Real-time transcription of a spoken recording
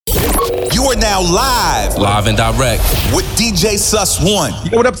You are now live and direct with DJ Sus One.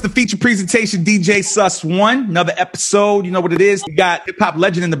 Yo, what up? It's the feature presentation, DJ Sus One. Another episode. You know what it is? We got hip hop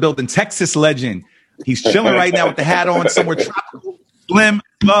legend in the building, Texas legend. He's chilling right now with the hat on, somewhere tropical. Slim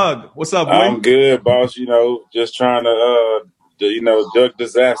Thug. What's up, boy? I'm good, boss. You know, just trying to, duck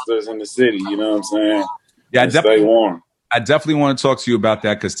disasters in the city. You know what I'm saying? Yeah, stay warm. I definitely want to talk to you about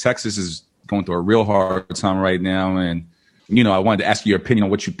that because Texas is going through a real hard time right now, and I wanted to ask you your opinion on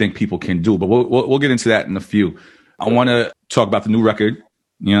what you think people can do, but we'll get into that in a few. I want to talk about the new record.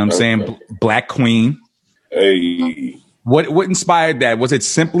 You know what I'm saying? Black Queen. Hey. What inspired that? Was it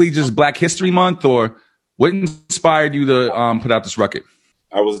simply just Black History Month, or what inspired you to put out this record?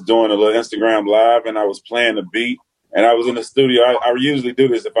 I was doing a little Instagram live, and I was playing the beat, and I was in the studio. I usually do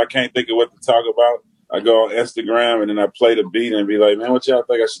this. If I can't think of what to talk about, I go on Instagram, and then I play the beat and be like, man, what y'all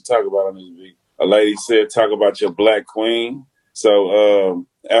think I should talk about on this beat? A lady said, talk about your Black Queen. So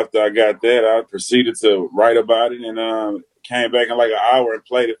after I got that, I proceeded to write about it, and came back in like an hour and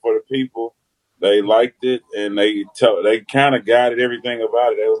played it for the people. They liked it, and they kind of guided everything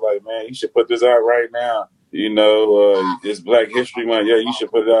about it. They was like, man, you should put this out right now. It's Black History Month. Yeah, you should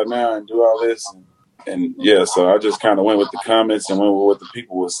put it out now and do all this. And yeah, so I just kind of went with the comments and went with what the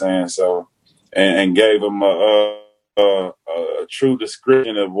people were saying. So, and gave them a true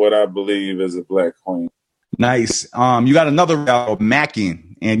description of what I believe is a Black Queen. Nice. You got another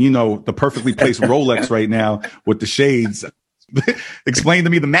Mackin, and the perfectly placed Rolex right now with the shades. Explain to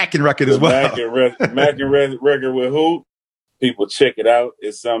me the Mackin record as well. Mackin record with who? People check it out.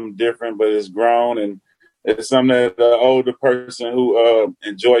 It's something different, but it's grown, and it's something that the older person who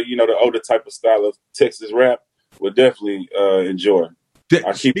enjoy, the older type of style of Texas rap would definitely enjoy.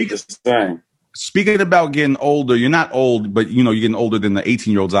 I keep it the same. Speaking about getting older, you're not old, but you're getting older than the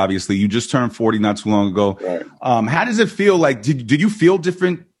 18-year-olds, obviously. You just turned 40 not too long ago. Right. How does it feel like? Did you feel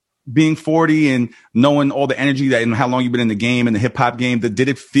different being 40 and knowing all the energy that and how long you've been in the game, in the hip hop game? Did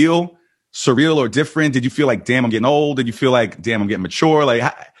it feel surreal or different? Did you feel like, damn, I'm getting old? Did you feel like, damn, I'm getting mature? Like,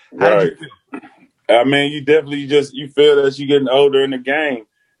 how did you feel? I mean, you definitely you feel that you're getting older in the game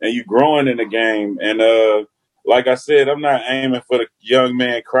and you growing in the game. And like I said, I'm not aiming for the young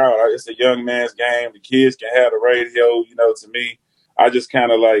man crowd. It's a young man's game. The kids can have the radio. To me, I just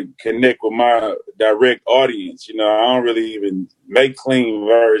kind of like connect with my direct audience. I don't really even make clean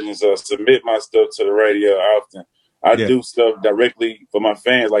versions or submit my stuff to the radio often. I do stuff directly for my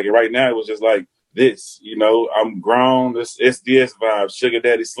fans. Like right now, it was just like this. I'm grown. This SDS vibes, Sugar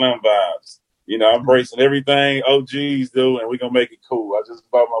Daddy Slim vibes. I'm embracing everything OGs do, and we're going to make it cool. I just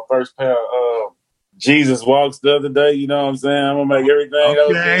bought my first pair of Jesus Walks the other day. You know what I'm saying? I'm going to make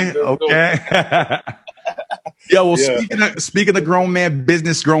everything okay. Yo, well, speaking of grown man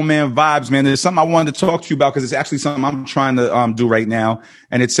business, grown man vibes, man, there's something I wanted to talk to you about because it's actually something I'm trying to do right now.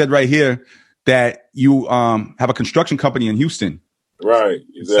 And it said right here that you have a construction company in Houston. Right,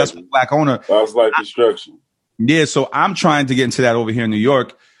 exactly. Successful Black owner. Sounds like construction. Yeah, so I'm trying to get into that over here in New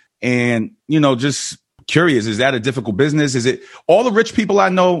York. And, just curious, is that a difficult business? Is it all the rich people I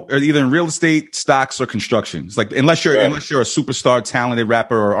know are either in real estate, stocks, or construction? It's like unless you're a superstar, talented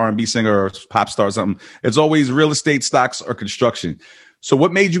rapper or R&B singer or pop star or something, it's always real estate, stocks, or construction. So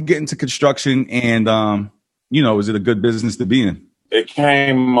what made you get into construction? And is it a good business to be in? It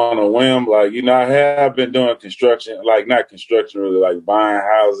came on a whim. Like, I have been doing construction, like not construction really, like buying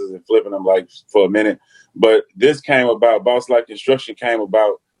houses and flipping them like for a minute. But this came about, Boss Like Construction came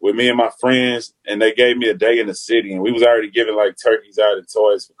about with me and my friends, and they gave me a day in the city, and we was already giving like turkeys out and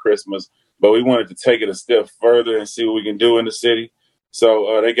toys for Christmas, but we wanted to take it a step further and see what we can do in the city.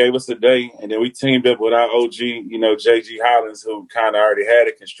 So they gave us a day, and then we teamed up with our OG, JG Hollins, who kind of already had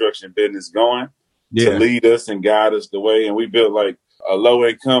a construction business going to lead us and guide us the way. And we built like a low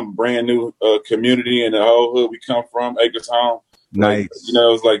income, brand new community in the whole hood we come from, Acres Home. Nice. It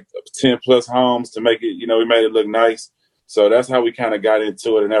was like 10 plus homes to make it, we made it look nice. So that's how we kind of got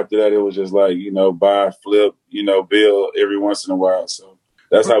into it. And after that, it was just like, buy, flip, build every once in a while. So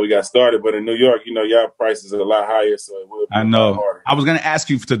that's how we got started. But in New York, y'all prices are a lot higher. So it will be I know. a lot harder. I was going to ask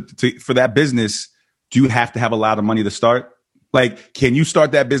you for that business, do you have to have a lot of money to start? Like, can you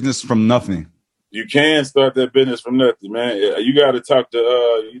start that business from nothing? You can start that business from nothing, man. You got to talk to,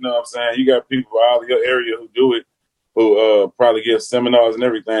 you got people out of your area who do it, who probably give seminars and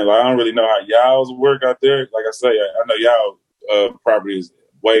everything. Like, I don't really know how y'all's work out there. Like I say, I know y'all property is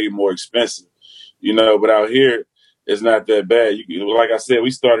way more expensive, but out here it's not that bad. Like I said,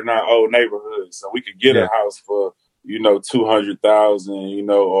 we started in our old neighborhood, so we could get a house for, $200,000,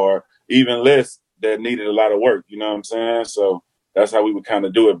 or even less that needed a lot of work. You know what I'm saying? So that's how we would kind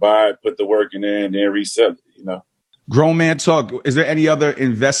of do it, buy it, put the work in there, and then resell it, Grown man talk. Is there any other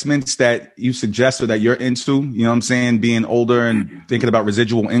investments that you suggest or that you're into? You know what I'm saying? Being older and thinking about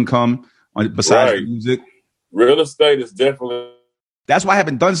residual income besides the music. Real estate is definitely. That's why I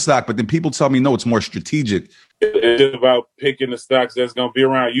haven't done stock, but then people tell me, no, it's more strategic. It's about picking the stocks that's going to be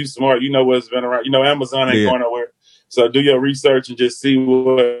around. You smart. You know what's been around. You know Amazon ain't going nowhere. So do your research and just see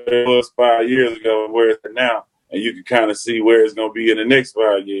what it was 5 years ago and where it's at now. And you can kind of see where it's going to be in the next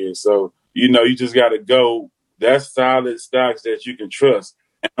 5 years. So, you know, you just got to go. That's solid stocks that you can trust.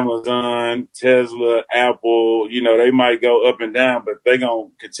 Amazon, Tesla, Apple, you know, they might go up and down, but they're going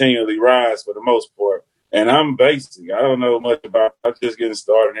to continually rise for the most part. And I'm basic. I don't know much about it. I'm just getting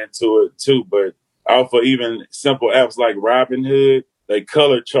started into it too. But off of even simple apps like Robinhood, they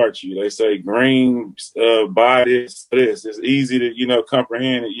color chart you. They say green, buy this. It's easy to, you know,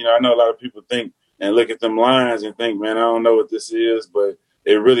 comprehend it. You know, I know a lot of people think and look at them lines and think, man, I don't know what this is, but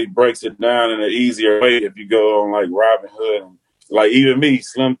it really breaks it down in an easier way if you go on like Robinhood and like even me,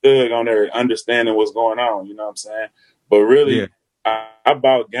 Slim Thug on there, understanding what's going on. You know what I'm saying? But really, I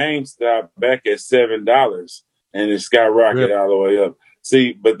bought GameStop back at $7 and it skyrocketed all the way up.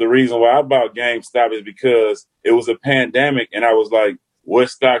 See, but the reason why I bought GameStop is because it was a pandemic and I was like, what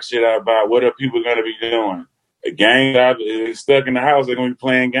stock should I buy? What are people going to be doing? A game is stuck in the house, they're going to be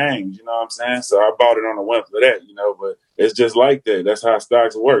playing games. You know what I'm saying? So I bought it on the whim for that, you know, but it's just like that. That's how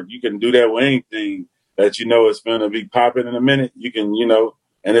stocks work. You can do that with anything that you know is going to be popping in a minute. You can, you know,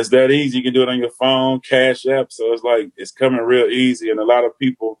 and it's that easy. You can do it on your phone, Cash App. So it's like, it's coming real easy. And a lot of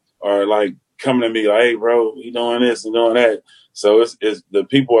people are like coming to me like, hey, bro, you doing this and doing that. So it's the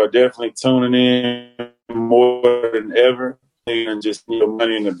people are definitely tuning in more than ever and just, you know,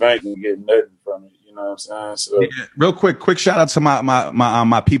 money in the bank and getting nothing from it. You know what I'm saying? So real quick shout out to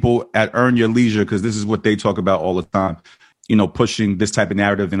my people at Earn Your Leisure, because this is what they talk about all the time. You know, pushing this type of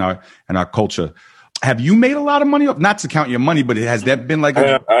narrative in our culture. Have you made a lot of money? Not to count your money, but has that been like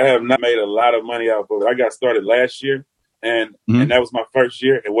I have not made a lot of money out of it. I got started last year, and that was my first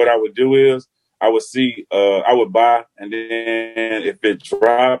year. And what I would do is I would see, I would buy, and then if it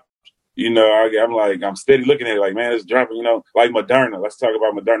dropped, you know, I'm steady looking at it like, man, it's dropping, you know, like Moderna. Let's talk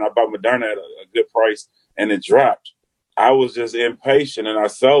about Moderna. I bought Moderna at a good price and it dropped. I was just impatient and I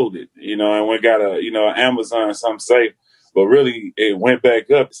sold it, you know, and we got an Amazon or something safe, but really it went back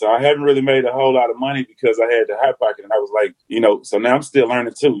up. So I haven't really made a whole lot of money because I had the hot pocket and I was like, you know, so now I'm still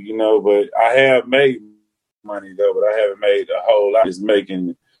learning too, you know, but I have made money though, but I haven't made a whole lot. Just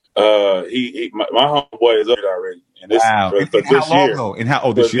making, my homeboy is up already. And this, for this year, though? And how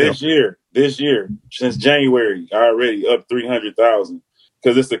old this year? This year, since January, already up 300,000.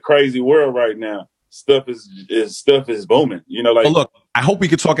 Because it's a crazy world right now. Stuff is booming. You know, like. Well, look, I hope we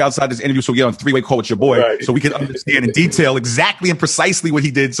could talk outside this interview so we get on a three-way call with your boy, so we can understand in detail exactly and precisely what he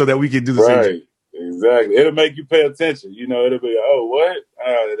did, so that we can do the same thing. Exactly. It'll make you pay attention. You know, it'll be, oh, what?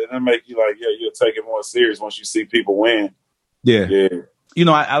 It'll make you like, yeah, you'll take it more serious once you see people win. Yeah. You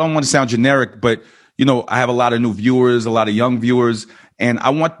know, I don't want to sound generic, but you know, I have a lot of new viewers, a lot of young viewers, and I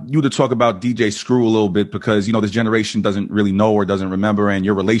want you to talk about DJ Screw a little bit because, you know, this generation doesn't really know or doesn't remember, and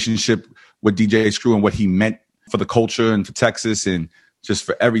your relationship with DJ Screw and what he meant for the culture and for Texas and just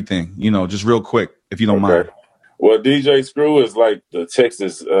for everything, you know, just real quick, if you don't mind. Well, DJ Screw is like the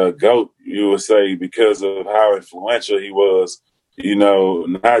Texas GOAT, you would say, because of how influential he was, you know,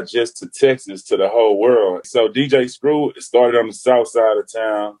 not just to Texas, to the whole world. So DJ Screw started on the south side of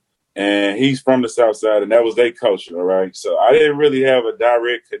town. And he's from the south side, and that was their culture, all right? So I didn't really have a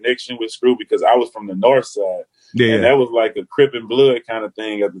direct connection with Screw because I was from the north side. Yeah. And that was like a Crip and Blood kind of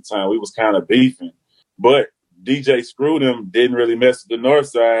thing at the time. We was kind of beefing. But DJ Screw them didn't really mess with the north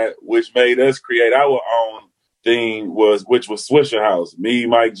side, which made us create our own thing, which was Swisher House. Me,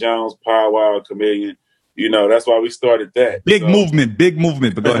 Mike Jones, Pow Wow, Chameleon. You know, that's why we started that. Big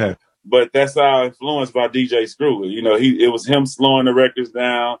movement, but go ahead. But that's how influenced by DJ Screw. You know, it was him slowing the records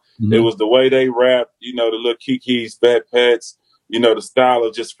down. Mm-hmm. It was the way they rap, you know, the little Kiki's, Fat Pets, you know, the style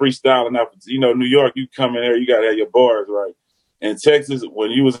of just freestyling up. You know, New York, you come in there, you got to have your bars right. In Texas,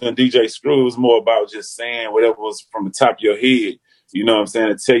 when you was in DJ Screw, it was more about just saying whatever was from the top of your head, you know what I'm saying,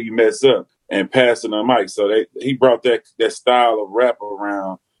 until you mess up and passing the mic. So he brought that style of rap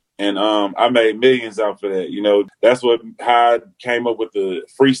around. And I made millions off of that. You know, that's how I came up with the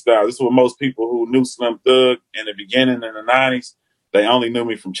freestyle. This is what most people who knew Slim Thug in the beginning in the 90s, they only knew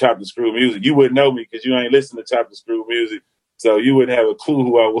me from Chop and Screw music. You wouldn't know me because you ain't listen to Chop and Screw music. So you wouldn't have a clue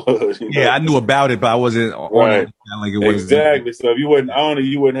who I was. You know? Yeah, I knew about it, but I wasn't on it. Like it was exactly. So if you wasn't on it,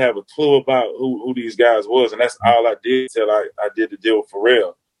 you wouldn't have a clue about who these guys was. And that's all I did till I did the deal with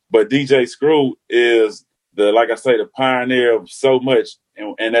Pharrell. But DJ Screw is the pioneer of so much.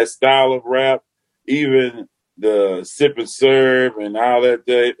 And that style of rap, even the sip and serve and all that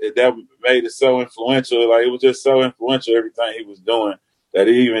made it so influential. Like, it was just so influential, everything he was doing, that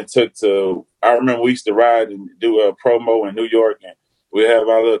he even took to, I remember we used to ride and do a promo in New York, and we have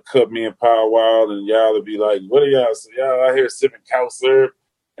our little cup, me and Power Wild, and y'all would be like, what are y'all? So y'all out here sipping cow syrup?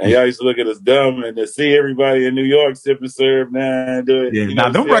 And y'all used to look at us dumb, and to see everybody in New York sipping syrup now and do it. Yeah, you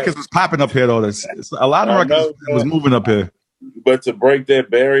know, them records was popping up here, though. A lot of records was moving up here. But to break that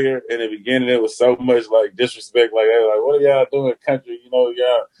barrier in the beginning, it was so much like disrespect. Like, hey, like, what are y'all doing, country? You know,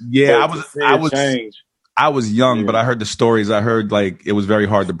 y'all. Yeah, I was young, but I heard the stories. I heard like it was very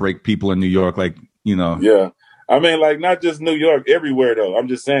hard to break people in New York. Like, you know. Yeah. I mean, like, not just New York, everywhere, though. I'm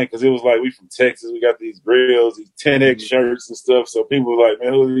just saying, because it was like, we from Texas, we got these grills, these 10X shirts and stuff. So people were like,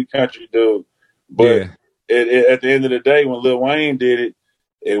 man, who's the country dude? But at the end of the day, when Lil Wayne did it,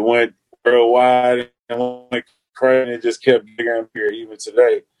 it went worldwide and went crazy, and it just kept bigger and bigger even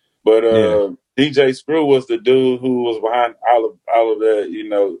today. But DJ Screw was the dude who was behind all of that, you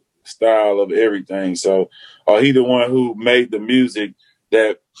know, style of everything. So he the one who made the music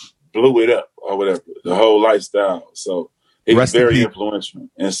that blew it up or whatever, the whole lifestyle. So he was very influential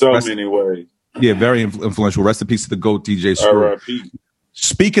in so many ways. Yeah, very influential. Rest in peace to the GOAT, DJ Screw. R.I.P.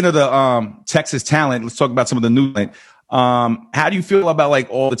 Speaking of the Texas talent, let's talk about some of the new talent. How do you feel about like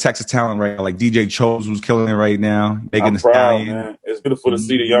all the Texas talent right now? Like DJ Chose, who's killing it right now. I'm proud, man. It's beautiful to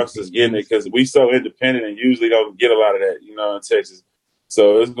see the youngsters getting it, because we so independent and usually don't get a lot of that, you know, in Texas.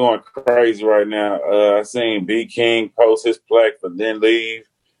 So it's going crazy right now. I seen B King post his plaque for Then Leave.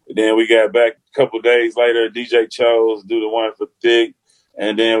 Then we got back a couple days later, DJ Chose do the one for Thick.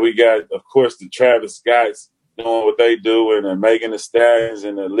 And then we got, of course, the Travis Scotts doing what they do, and Megan Thee Stallions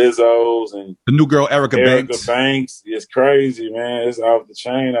and the Lizzos and the new girl Erica Banks. It's crazy, man. It's off the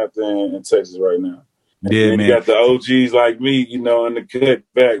chain out there in Texas right now. Yeah, man. You got the OGs like me, you know, in the cut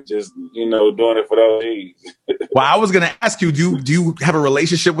back, just, you know, doing it for the OGs. Well, I was gonna ask you, do you have a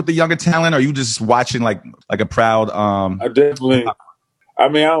relationship with the younger talent, or are you just watching like a proud? I definitely. I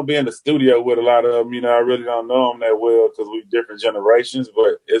mean, I don't be in the studio with a lot of them. You know, I really don't know them that well because we different generations.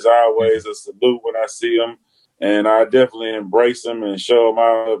 But it's always a salute when I see them, and I definitely embrace them and show them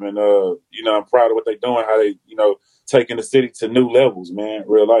out. And you know, I'm proud of what they're doing, how they, you know, taking the city to new levels, man.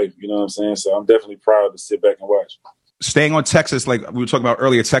 Real life, you know what I'm saying? So I'm definitely proud to sit back and watch. Staying on Texas, like we were talking about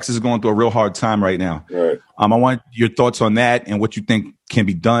earlier, Texas is going through a real hard time right now. Right. I want your thoughts on that and what you think can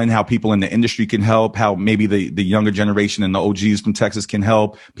be done, how people in the industry can help, how maybe the younger generation and the OGs from Texas can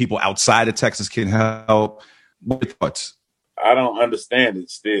help, people outside of Texas can help. What are your thoughts? I don't understand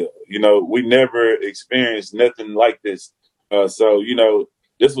it still. You know, we never experienced nothing like this. So, you know,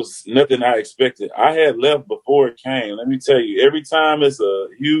 this was nothing I expected. I had left before it came. Let me tell you, every time it's a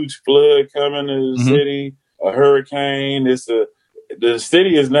huge flood coming to the city, a hurricane, the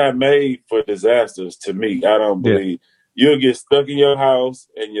city is not made for disasters to me. I don't believe. You'll get stuck in your house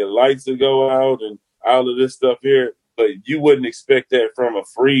and your lights will go out and all of this stuff here, but you wouldn't expect that from a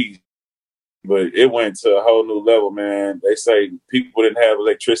freeze. But it went to a whole new level, man. They say people didn't have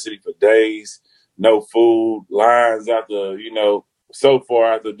electricity for days, no food, lines out the, you know, so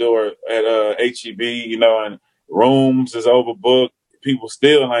far out the door at HEB, you know, and rooms is overbooked. People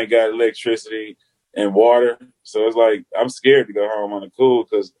still ain't got electricity and water. So it's like, I'm scared to go home on the cool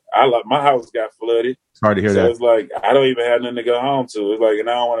because my house got flooded. Sorry to hear that. So it's like, I don't even have nothing to go home to. It's like, and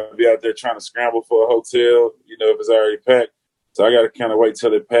I don't want to be out there trying to scramble for a hotel, you know, if it's already packed. So I got to kind of wait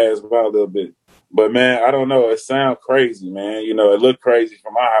till it passes by a little bit. But, man, I don't know. It sounds crazy, man. You know, it looked crazy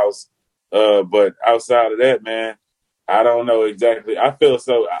from my house. But outside of that, man, I don't know exactly. I feel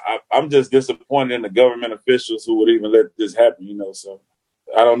so I'm just disappointed in the government officials who would even let this happen, you know. So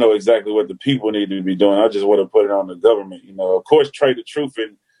I don't know exactly what the people need to be doing. I just want to put it on the government, you know. Of course, Trade the Truth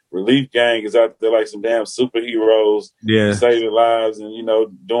and Relief Gang is out there like some damn superheroes, saving lives and, you know,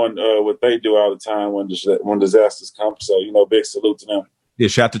 doing what they do all the time when disasters come. So, you know, big salute to them. Yeah,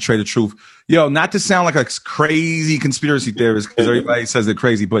 shout out to Trade the Truth. Yo, not to sound like a crazy conspiracy theorist because everybody says they're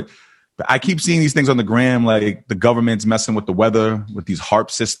crazy, but I keep seeing these things on the gram, like the government's messing with the weather, with these HARP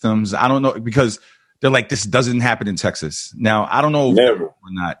systems. I don't know, because they're like, this doesn't happen in Texas. Now, I don't know if Never. or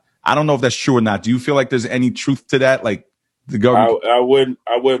not. I don't know if that's true or not. Do you feel like there's any truth to that? Like the government? I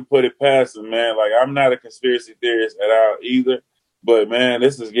wouldn't put it past them, man. Like, I'm not a conspiracy theorist at all either. But, man,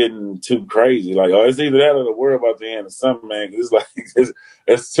 this is getting too crazy. Like, it's either that or the world about to end or something, man. It's like,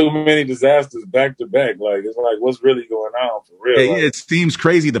 it's too many disasters back to back. Like, it's like, what's really going on for real? Yeah, it seems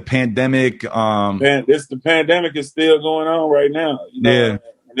crazy. The pandemic. The pandemic is still going on right now. You know, and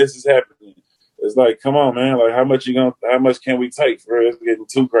this is happening. It's like, come on, man. Like, how much can we take for it? It's getting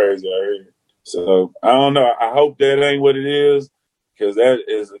too crazy out here. So, I don't know. I hope that ain't what it is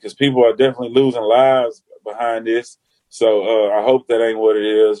because people are definitely losing lives behind this. So I hope that ain't what it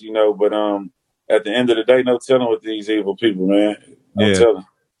is, you know. But at the end of the day, no telling with these evil people, man. No telling.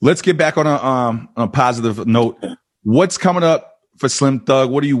 Let's get back on a positive note. What's coming up for Slim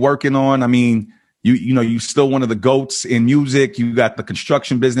Thug? What are you working on? I mean, you know, you still one of the GOATs in music. You got the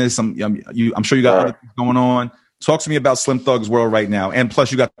construction business. I'm sure you got other things going on. Talk to me about Slim Thug's world right now. And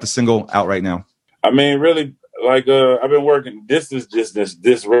plus you got the single out right now. I mean, really, like, I've been working. This is just this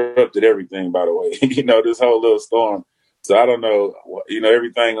disrupted everything, by the way. You know, this whole little storm. So I don't know, you know,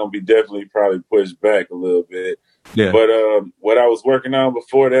 everything gonna be definitely probably pushed back a little bit. Yeah. But what I was working on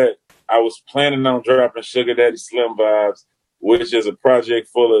before that, I was planning on dropping Sugar Daddy Slim Vibes, which is a project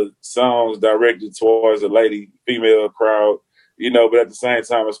full of songs directed towards a female crowd, you know, but at the same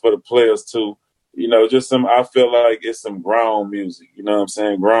time, it's for the players too. You know, I feel like it's some grown music, you know what I'm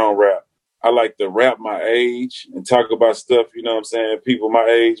saying? Grown rap. I like to rap my age and talk about stuff, you know what I'm saying, people my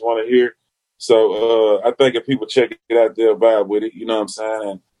age want to hear. So I think if people check it out, they'll vibe with it, you know what I'm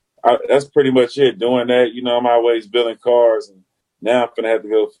saying? And that's pretty much it. Doing that, you know, I'm always building cars, and now I'm going to have to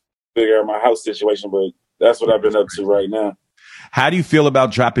go figure out my house situation, but that's what I've been up to right now. How do you feel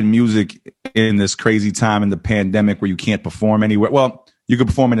about dropping music in this crazy time in the pandemic where you can't perform anywhere? Well, you could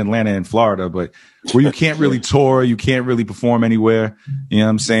perform in Atlanta and Florida, but where you can't really tour, you can't really perform anywhere, you know what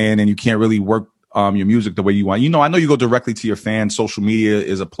I'm saying? And you can't really work your music the way you want. You know, I know you go directly to your fans. Social media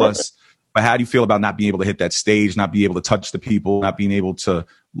is a plus. But how do you feel about not being able to hit that stage, not being able to touch the people, not being able to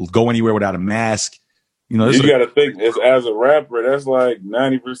go anywhere without a mask? You know, you got to think as a rapper, that's like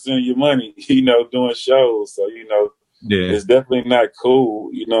 90% of your money, you know, doing shows. So, you know, it's definitely not cool,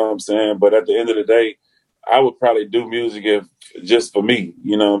 you know what I'm saying? But at the end of the day, I would probably do music if just for me,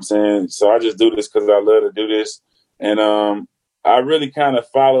 you know what I'm saying? So I just do this because I love to do this. And I really kind of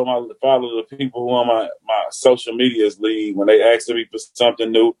follow the people who on my social media's lead. When they ask me for something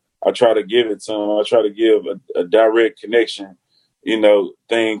new, I try to give it to them. I try to give a direct connection, you know,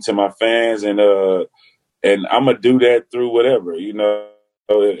 thing to my fans. And I'm going to do that through whatever, you know.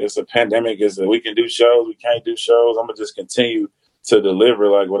 It's a pandemic. We can do shows. We can't do shows. I'm going to just continue to deliver.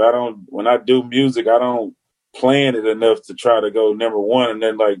 Like when I do music, I don't plan it enough to try to go number one. And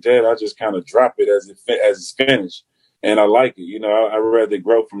then like that, I just kind of drop it as it's finished. And I like it. You know, I'd rather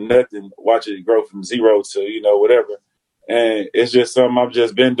grow from nothing, watch it grow from zero to, you know, whatever. And it's just something I've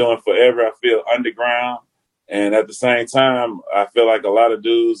just been doing forever. I feel underground. And at the same time, I feel like a lot of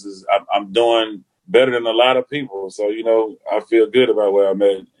dudes I'm doing better than a lot of people. So, you know, I feel good about where I'm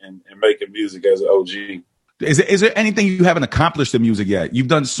at and making music as an OG. Is there anything you haven't accomplished in music yet? You've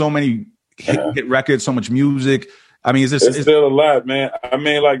done so many hit records, so much music. I mean, it's still a lot, man. I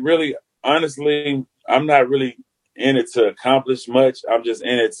mean, like really, honestly, I'm not really in it to accomplish much. I'm just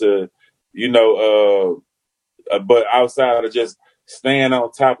in it to, you know, but outside of just staying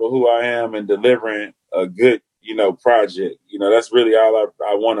on top of who I am and delivering a good, you know, project, you know, that's really all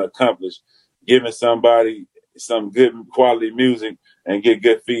I want to accomplish. Giving somebody some good quality music and get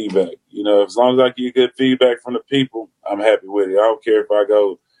good feedback. You know, as long as I get good feedback from the people, I'm happy with it. I don't care if I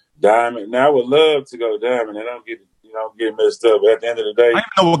go diamond. Now I would love to go diamond and I don't get messed up. But at the end of the day, I don't even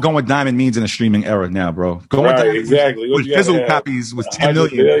know what going diamond means in the streaming era now, bro. Going right, diamond exactly. with physical copies was 10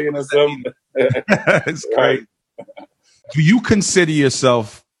 million or something. It's crazy. Do you consider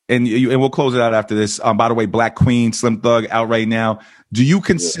yourself, and we'll close it out after this. By the way, Black Queen, Slim Thug out right now. Do you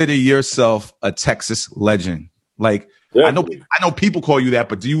consider yourself a Texas legend? Like, definitely. I know people call you that,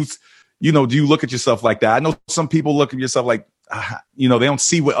 but do you look at yourself like that? I know some people look at yourself like, you know, they don't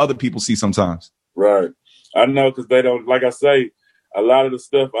see what other people see sometimes. Right. I know, because they don't, like I say, a lot of the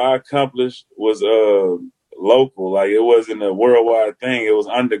stuff I accomplished was local. Like, it wasn't a worldwide thing. It was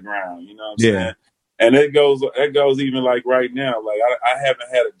underground, you know what I'm saying? And it goes even like right now. Like, I haven't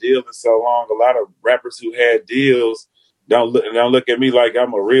had a deal in so long. A lot of rappers who had deals don't look at me like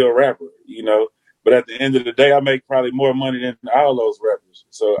I'm a real rapper, you know. But at the end of the day, I make probably more money than all those rappers.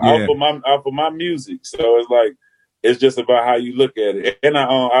 So off of my music. So it's like, it's just about how you look at it. And I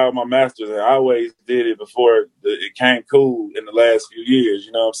own all my masters, and I always did it before it came cool in the last few years.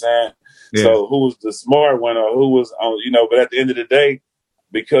 You know what I'm saying? Yeah. So who was the smart one, or who was on? You know, but at the end of the day,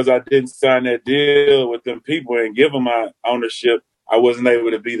 because I didn't sign that deal with them people and give them my ownership, I wasn't able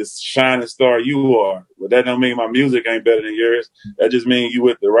to be the shining star you are. But that don't mean my music ain't better than yours. That just means you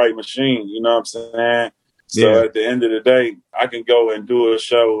with the right machine. You know what I'm saying? So at the end of the day, I can go and do a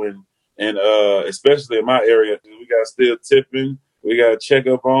show and especially in my area, we got Still Tipping. We got Check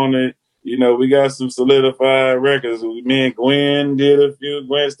Up On It. You know, we got some solidified records. Me and Gwen did a few.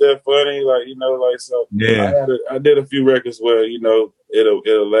 Gwen Stefani, like, you know, like, so. Yeah. I did a few records where, you know,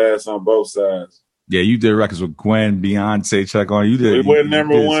 it'll last on both sides. Yeah, you did records with Gwen, Beyonce, Chuck On. You did. We went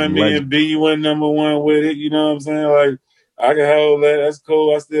number one. Me and B went number one with it. You know what I'm saying? Like, I can hold that. That's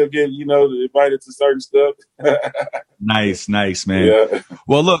cool. I still get, invited to certain stuff. Nice, man. Yeah.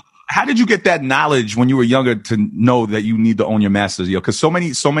 Well, look, how did you get that knowledge when you were younger to know that you need to own your masters? Because so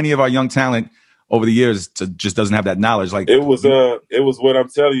many of our young talent over the years just doesn't have that knowledge. Like, it was what I'm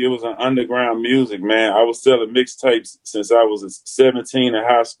telling you. It was an underground music, man. I was selling mixtapes since I was 17 in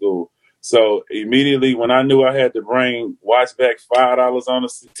high school. So immediately when I knew I had to watch back $5 on the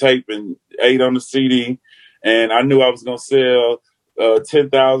tape and $8 on the CD, and I knew I was going to sell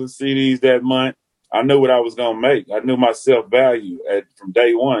 10,000 CDs that month, I knew what I was going to make. I knew my self-value from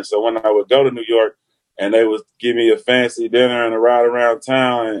day one. So when I would go to New York and they would give me a fancy dinner and a ride around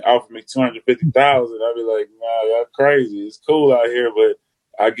town and offer me $250,000, I'd be like, nah, y'all crazy. It's cool out here, but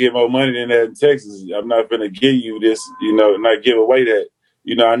I get more money than that in Texas. I'm not going to give you this, not give away that.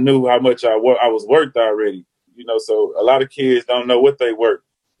 I knew how much I was worth already. So a lot of kids don't know what they worth.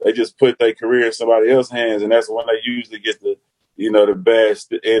 They just put their career in somebody else's hands, and that's when they usually get the bad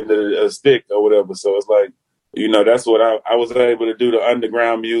end of the stick or whatever. So it's like, that's what I was able to do, the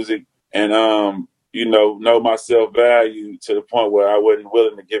underground music, and know my self-value to the point where I wasn't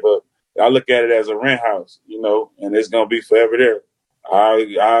willing to give up. I look at it as a rent house, and it's gonna be forever there.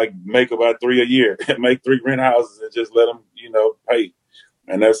 I make about 3 a year, make 3 rent houses, and just let them, pay.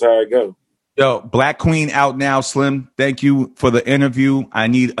 And that's how it goes. Yo, Black Queen out now, Slim. Thank you for the interview. I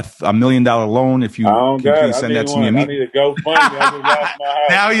need a $1 million loan. If you can please send that to me. I need a GoFundMe. I just lost my house.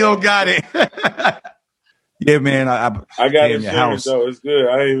 Now you don't got it. Yeah, man. I got insurance, though. It's good.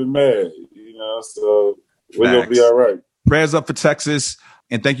 I ain't even mad. So we're going to be all right. Prayers up for Texas.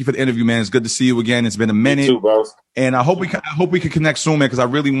 And thank you for the interview, man. It's good to see you again. It's been a minute. You too, boss. And I hope we can connect soon, man, because I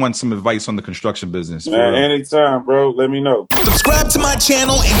really want some advice on the construction business. Man, anytime, bro. Let me know. Subscribe to my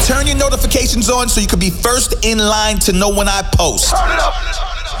channel and turn your notifications on so you can be first in line to know when I post. Turn it up.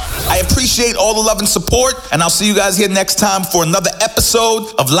 I appreciate all the love and support, and I'll see you guys here next time for another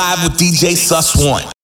episode of Live with DJ Sus One.